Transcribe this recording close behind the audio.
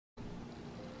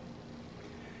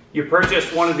You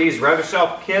purchased one of these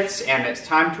Rev-A-Shelf kits and it's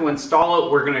time to install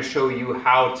it. We're going to show you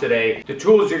how today. The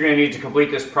tools you're going to need to complete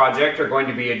this project are going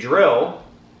to be a drill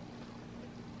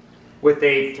with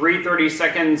a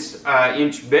 3/32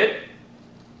 inch bit,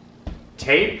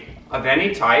 tape of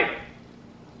any type.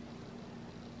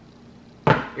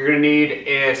 You're going to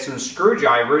need some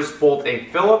screwdrivers, both a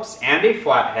Phillips and a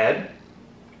flathead.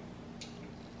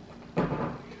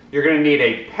 You're going to need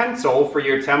a pencil for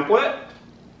your template.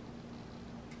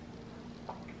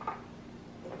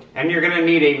 And you're going to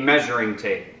need a measuring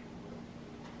tape.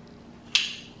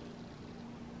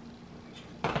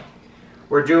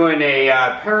 We're doing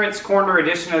a Parents Corner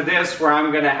edition of this where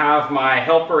I'm going to have my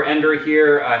helper Ender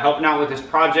here helping out with this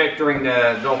project during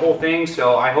the whole thing.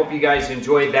 So I hope you guys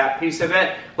enjoyed that piece of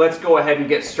it. Let's go ahead and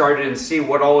get started and see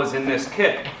what all is in this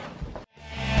kit.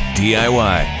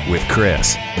 DIY with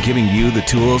Chris, giving you the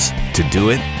tools to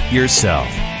do it yourself.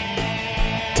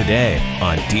 Today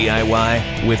on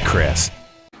DIY with Chris.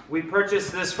 We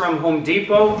purchased this from Home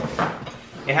Depot.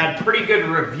 It had pretty good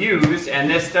reviews, and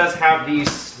this does have the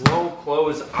slow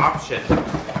close option.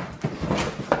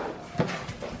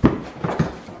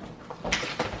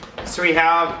 So we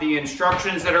have the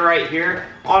instructions that are right here.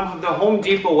 On the Home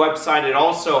Depot website, it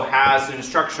also has an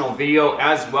instructional video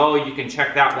as well. You can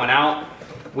check that one out.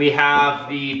 We have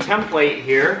the template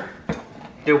here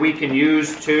that we can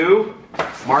use to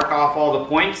mark off all the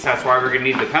points. That's why we're going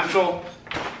to need the pencil.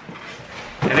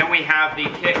 And then we have the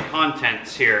kit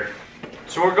contents here.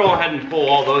 So we'll go ahead and pull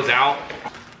all those out.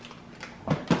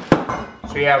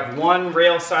 So we have one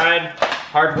rail side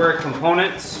hardware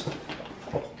components.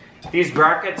 These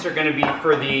brackets are going to be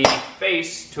for the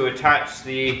face to attach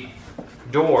the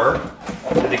door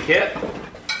to the kit.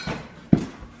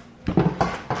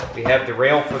 We have the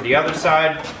rail for the other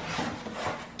side.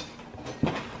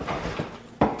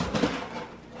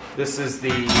 This is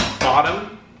the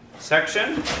bottom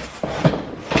section.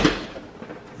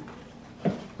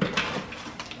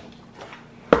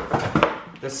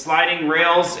 The sliding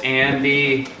rails and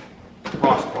the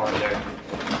crossbar there.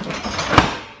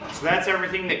 So that's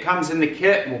everything that comes in the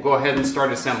kit. We'll go ahead and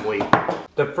start assembly.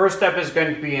 The first step is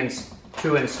going to be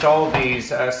to install these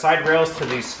side rails to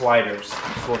these sliders.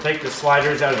 So we'll take the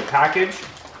sliders out of the package.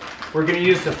 We're going to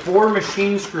use the 4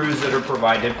 machine screws that are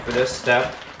provided for this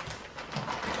step.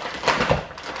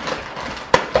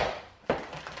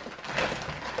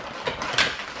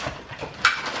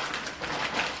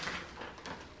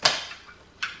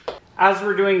 As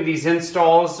we're doing these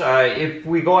installs, if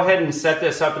we go ahead and set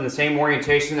this up in the same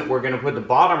orientation that we're going to put the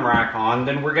bottom rack on,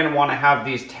 then we're going to want to have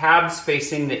these tabs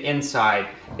facing the inside.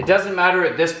 It doesn't matter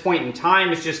at this point in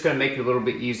time, it's just going to make it a little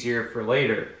bit easier for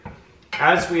later.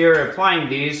 As we are applying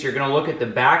these, you're going to look at the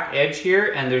back edge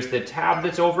here, and there's the tab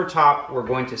that's over top. We're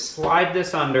going to slide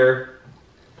this under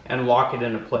and lock it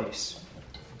into place.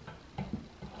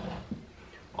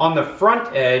 On the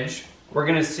front edge, we're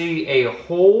going to see a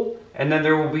hole, and then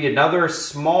there will be another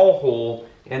small hole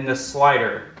in the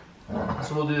slider.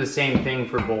 So we'll do the same thing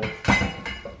for both.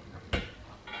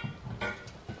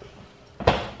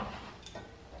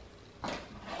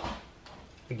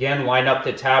 Again, line up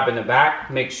the tab in the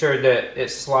back, make sure that it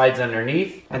slides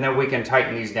underneath, and then we can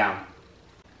tighten these down.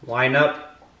 Line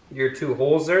up your 2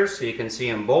 holes there so you can see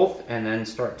them both, and then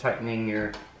start tightening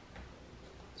your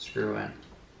screw in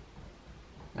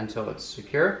until it's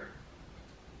secure.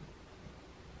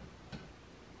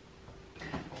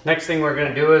 Next thing we're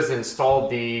going to do is install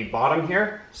the bottom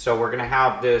here. So we're going to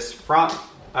have this front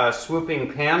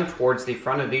swooping pan towards the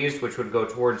front of these, which would go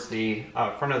towards the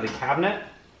front of the cabinet.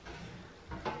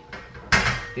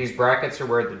 These brackets are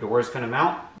where the door is going to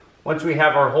mount. Once we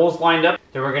have our holes lined up,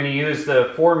 then we're going to use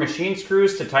the 4 machine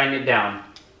screws to tighten it down.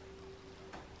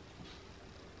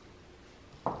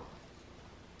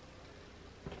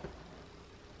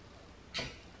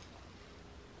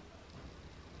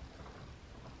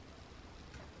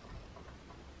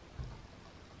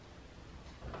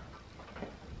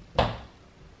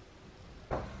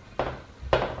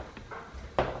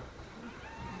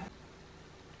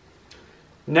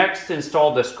 Next,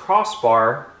 install this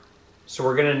crossbar. So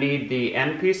we're going to need the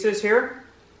end pieces here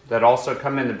that also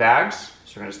come in the bags.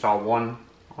 So we're going to install one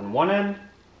on one end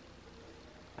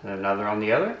and another on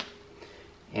the other.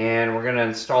 And we're going to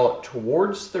install it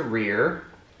towards the rear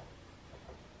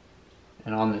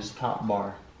and on this top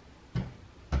bar.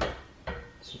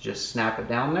 So just snap it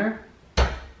down there.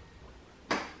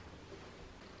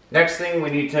 Next thing, we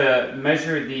need to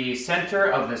measure the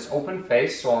center of this open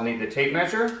face. So I'll need the tape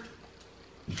measure.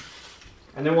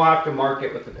 And then we'll have to mark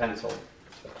it with the pencil.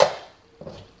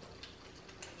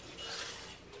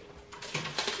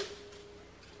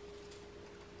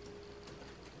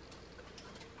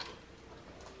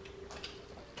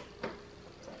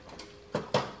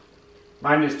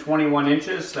 Mine is 21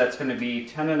 inches, so that's going to be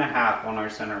 10.5 on our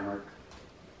center mark.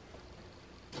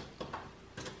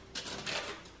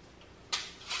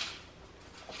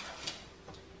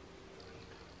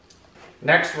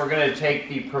 Next, we're going to take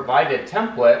the provided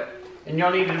template, and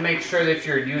you'll need to make sure that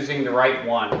you're using the right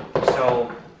one.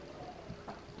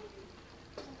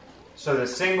 So the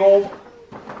single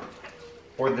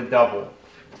or the double.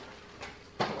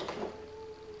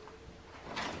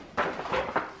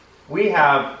 We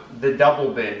have the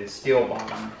double bin steel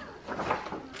bottom.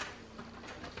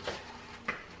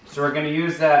 So we're going to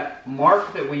use that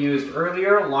mark that we used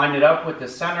earlier, line it up with the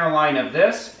center line of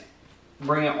this,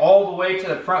 bring it all the way to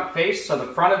the front face. So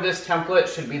the front of this template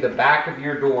should be the back of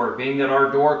your door. Being that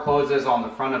our door closes on the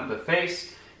front of the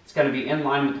face, it's going to be in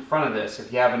line with the front of this.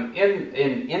 If you have an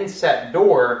inset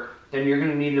door, then you're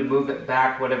going to need to move it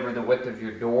back whatever the width of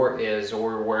your door is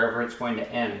or wherever it's going to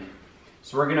end.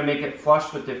 So we're going to make it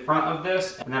flush with the front of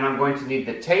this, and then I'm going to need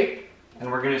the tape,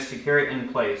 and we're going to secure it in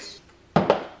place.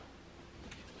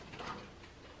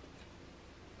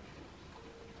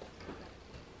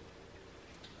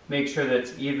 Make sure that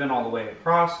it's even all the way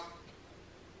across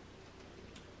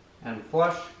and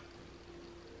flush,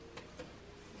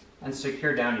 and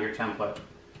secure down your template.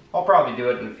 I'll probably do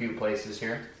it in a few places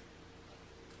here.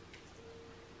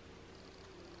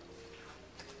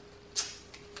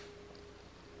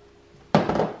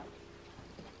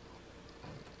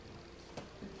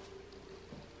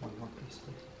 One more piece,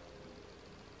 please.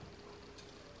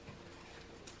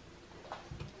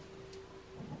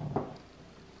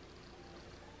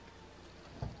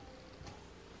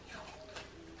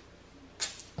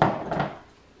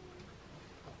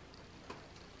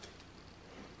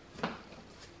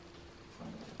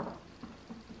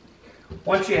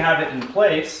 Once you have it in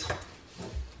place,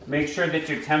 make sure that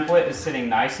your template is sitting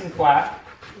nice and flat.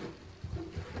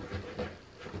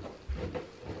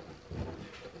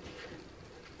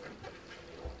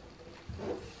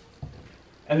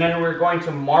 And then we're going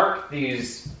to mark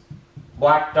these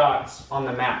black dots on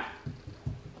the map,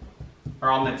 or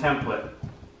on the template.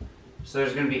 So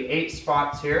there's going to be 8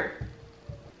 spots here.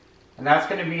 And that's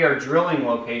going to be our drilling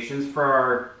locations for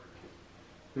our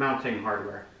mounting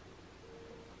hardware.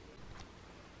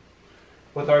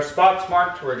 With our spots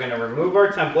marked, we're going to remove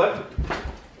our template.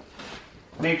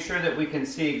 Make sure that we can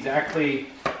see exactly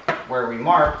where we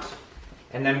marked.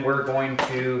 And then we're going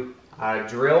to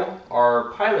drill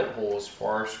our pilot holes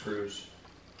for our screws.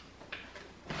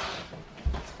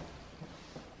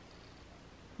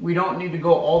 We don't need to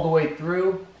go all the way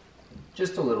through,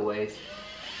 just a little ways.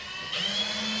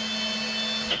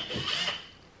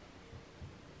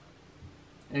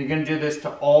 And you're going to do this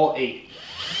to all 8.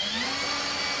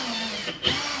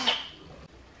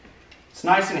 It's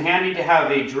nice and handy to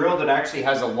have a drill that actually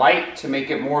has a light to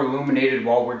make it more illuminated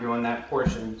while we're doing that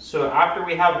portion. So after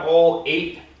we have all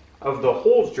 8 of the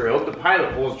holes drilled, the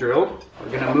pilot holes drilled, we're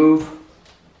going to move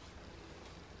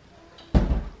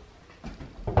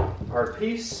our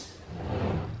piece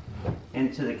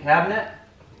into the cabinet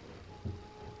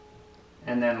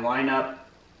and then line up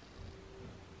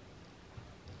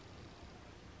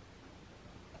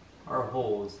our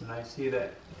holes. And I see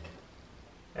that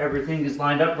everything is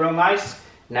lined up real nice.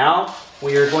 Now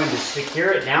we are going to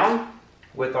secure it down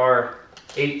with our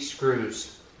 8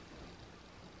 screws.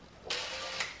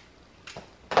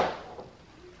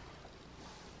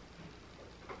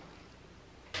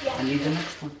 Yeah. I need the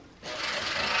next one.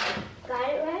 Got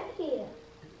it right here.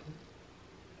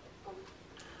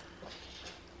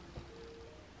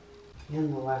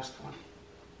 And the last one.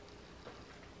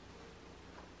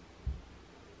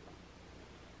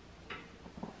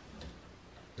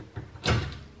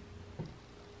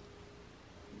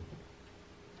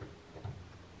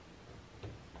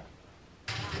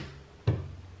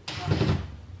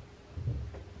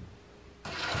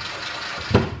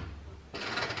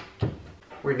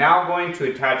 We're now going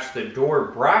to attach the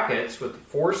door brackets with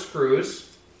 4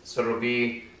 screws. So it'll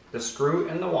be the screw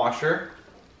and the washer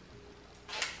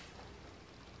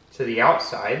to the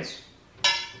outsides.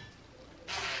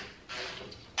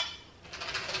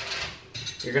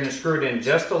 You're going to screw it in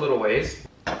just a little ways.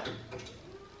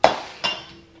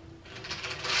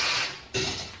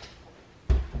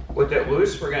 With it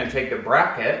loose, we're going to take the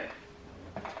bracket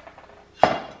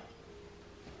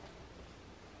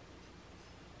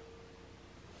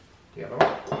the other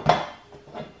one.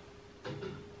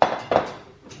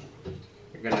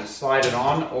 You're going to slide it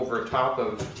on over top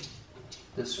of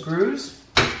the screws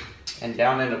and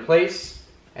down into place,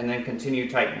 and then continue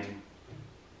tightening.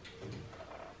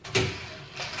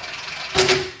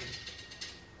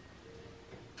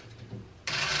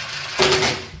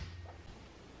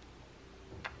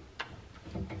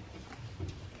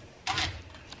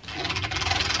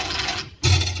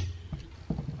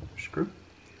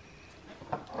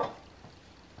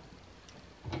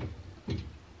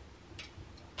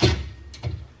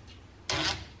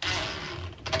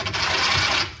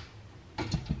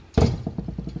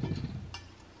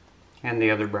 and the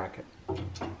other bracket.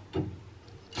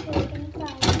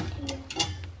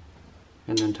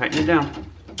 And then tighten it down.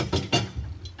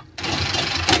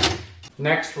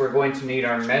 Next, we're going to need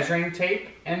our measuring tape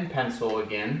and pencil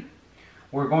again.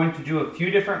 We're going to do a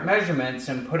few different measurements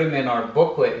and put them in our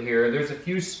booklet here. There's a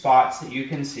few spots that you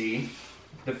can see.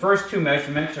 The first two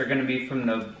measurements are going to be from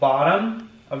the bottom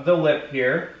of the lip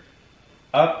here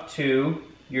up to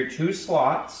your two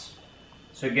slots.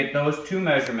 So get those two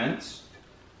measurements.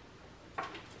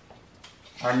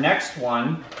 Our next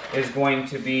one is going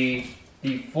to be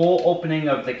the full opening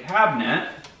of the cabinet,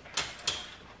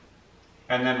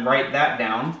 and then write that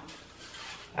down.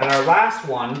 And our last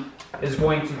one is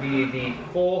going to be the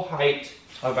full height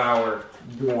of our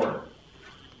door.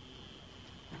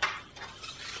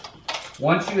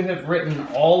 Once you have written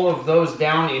all of those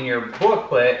down in your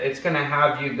booklet, it's going to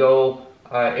have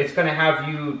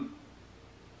you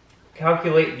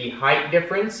calculate the height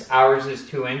difference. Ours is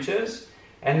 2 inches,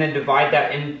 and then divide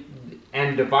that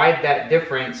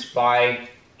difference by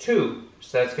 2.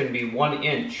 So that's going to be 1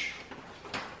 inch.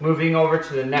 Moving over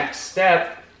to the next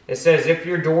step, it says if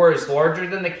your door is larger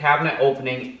than the cabinet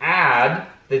opening, add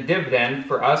the dividend.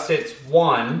 For us, it's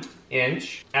 1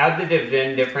 inch. Add the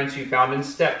dividend difference you found in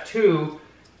step 2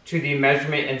 to the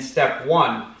measurement in step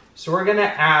 1. So we're going to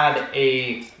add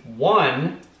a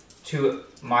 1 to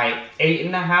my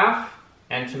 8.5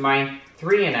 and to my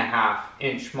 3.5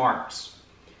 inch marks.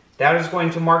 That is going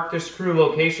to mark the screw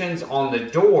locations on the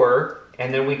door,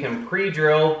 and then we can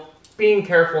pre-drill, being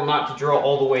careful not to drill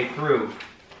all the way through.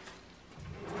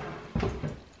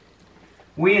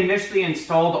 We initially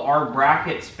installed our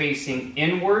brackets facing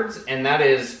inwards, and that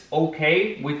is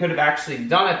okay. We could have actually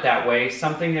done it that way.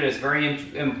 Something that is very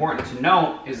important to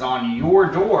note is on your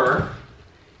door,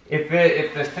 if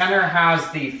the center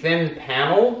has the thin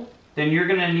panel, then you're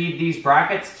going to need these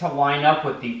brackets to line up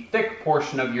with the thick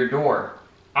portion of your door.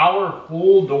 Our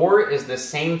whole door is the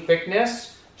same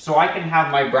thickness, so I can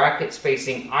have my brackets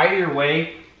facing either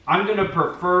way. I'm going to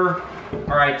prefer,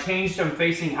 or I changed them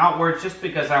facing outwards just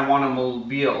because I want them to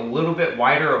be a little bit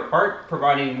wider apart,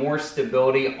 providing more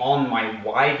stability on my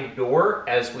wide door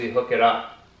as we hook it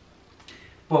up.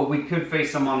 But we could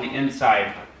face them on the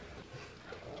inside.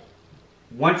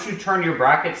 Once you turn your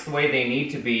brackets the way they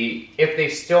need to be, if they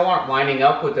still aren't lining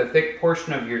up with the thick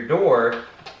portion of your door,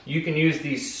 you can use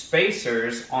these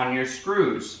spacers on your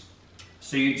screws.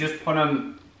 So you just put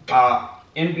them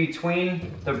in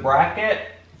between the bracket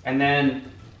and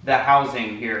then the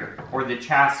housing here, or the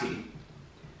chassis.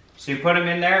 So you put them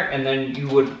in there, and then you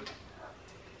would,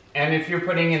 and if you're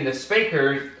putting in the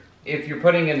spacers,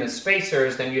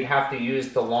 then you'd have to use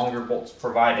the longer bolts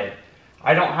provided.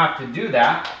 I don't have to do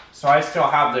that, so I still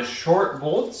have the short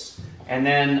bolts, and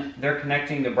then they're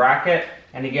connecting the bracket,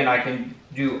 and again, I can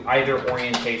do either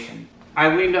orientation.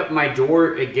 I leaned up my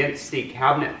door against the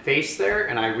cabinet face there,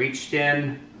 and I reached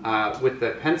in with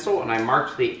the pencil, and I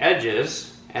marked the edges,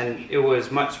 and it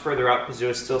was much further up because it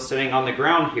was still sitting on the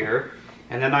ground here.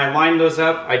 And then I lined those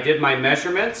up. I did my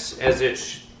measurements as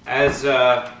it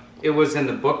was in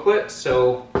the booklet.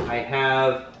 So I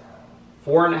have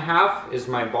 4.5 is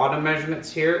my bottom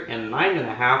measurements here, and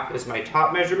 9.5 is my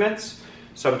top measurements.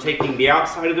 So I'm taking the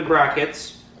outside of the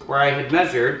brackets where I had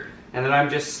measured, and then I'm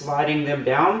just sliding them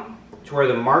down to where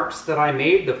the marks that I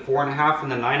made, the 4.5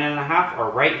 and the 9.5,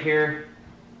 are right here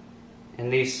in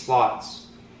these slots.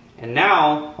 And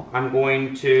now I'm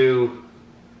going to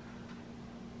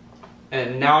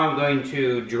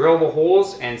drill the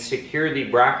holes and secure the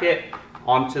bracket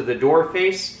onto the door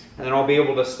face, and then I'll be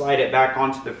able to slide it back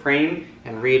onto the frame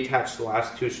and reattach the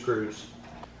last 2 screws.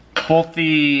 Both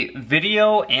the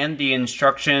video and the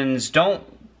instructions don't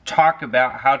talk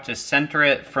about how to center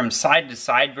it from side to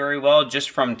side very well, just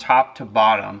from top to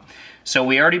bottom. So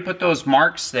we already put those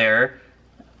marks there.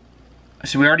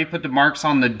 So we already put the marks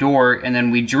on the door, and then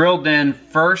we drilled in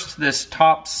first this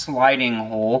top sliding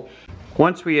hole.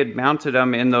 Once we had mounted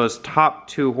them in those top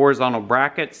 2 horizontal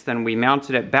brackets, then we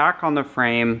mounted it back on the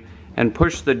frame and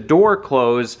pushed the door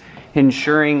closed,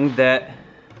 ensuring that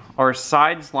our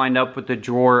sides lined up with the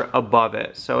drawer above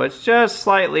it. So it's just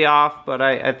slightly off, but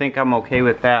I think I'm okay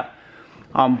with that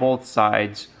on both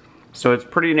sides. So it's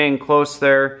pretty dang close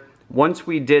there. Once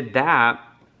we did that,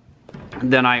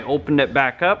 then I opened it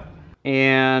back up,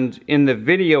 and in the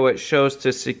video it shows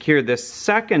to secure the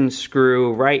second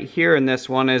screw right here in this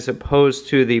one, as opposed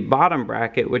to the bottom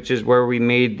bracket, which is where we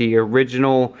made the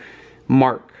original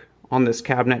mark on this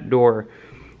cabinet door.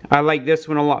 I like this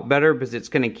one a lot better because it's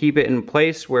going to keep it in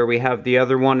place where we have the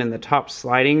other one in the top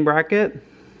sliding bracket.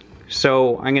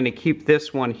 So I'm going to keep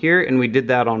this one here, and we did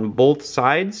that on both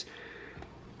sides.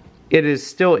 It is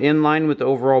still in line with the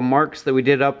overall marks that we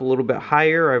did up a little bit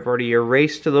higher. I've already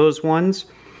erased those ones,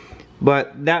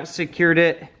 but that secured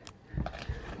it.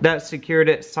 That secured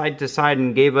it side to side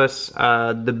and gave us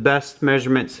the best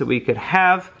measurements that we could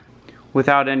have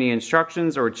without any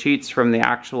instructions or cheats from the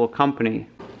actual company.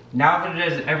 Now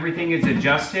that everything is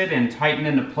adjusted and tightened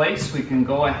into place, we can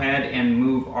go ahead and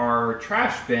move our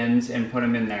trash bins and put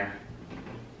them in there.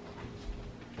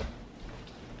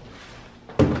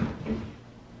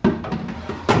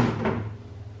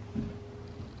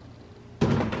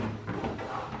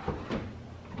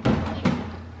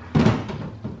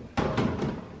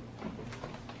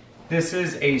 This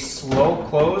is a slow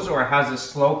close, or has a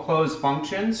slow close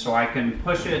function, so I can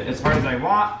push it as hard as I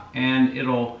want and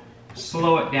it'll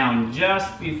slow it down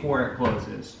just before it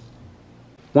closes.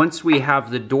 Once we have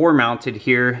the door mounted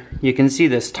here, you can see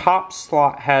this top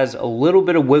slot has a little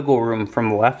bit of wiggle room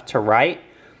from left to right.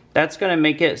 That's going to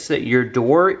make it so that your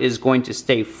door is going to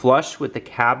stay flush with the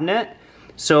cabinet.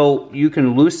 So you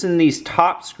can loosen these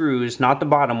top screws, not the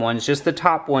bottom ones, just the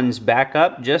top ones back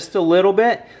up just a little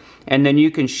bit. And then you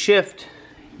can shift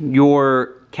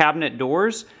your cabinet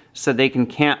doors so they can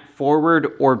cant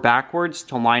forward or backwards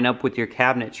to line up with your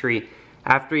cabinetry.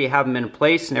 After you have them in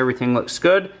place and everything looks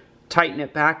good, tighten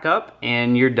it back up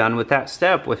and you're done with that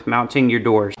step with mounting your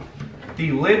doors.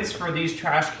 The lids for these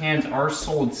trash cans are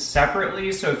sold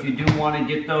separately, so if you do want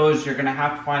to get those, you're going to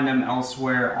have to find them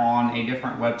elsewhere on a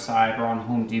different website or on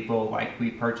Home Depot like we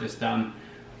purchased them.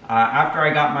 After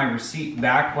I got my receipt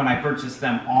back when I purchased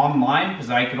them online, because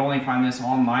I could only find this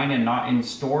online and not in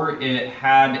store, it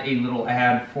had a little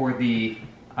ad for the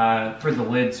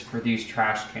lids for these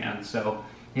trash cans. So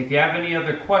if you have any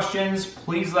other questions,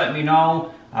 please let me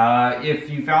know. If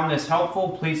you found this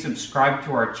helpful, please subscribe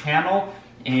to our channel.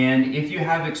 And if you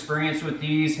have experience with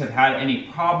these, have had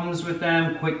any problems with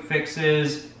them, quick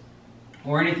fixes,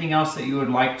 or anything else that you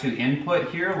would like to input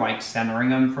here, like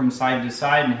centering them from side to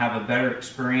side and have a better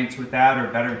experience with that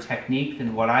or better technique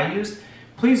than what I use,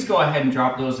 please go ahead and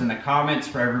drop those in the comments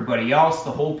for everybody else.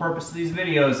 The whole purpose of these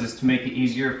videos is to make it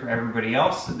easier for everybody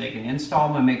else so they can install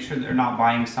them and make sure they're not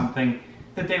buying something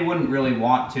that they wouldn't really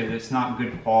want to, that's not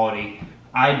good quality.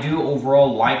 I do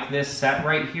overall like this set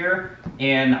right here,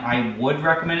 and I would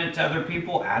recommend it to other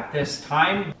people at this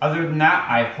time. Other than that,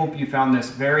 I hope you found this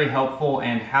very helpful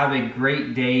and have a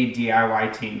great day,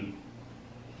 DIY team.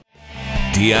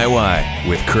 DIY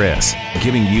with Chris,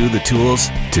 giving you the tools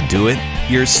to do it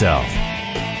yourself.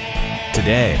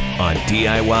 Today on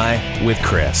DIY with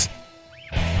Chris.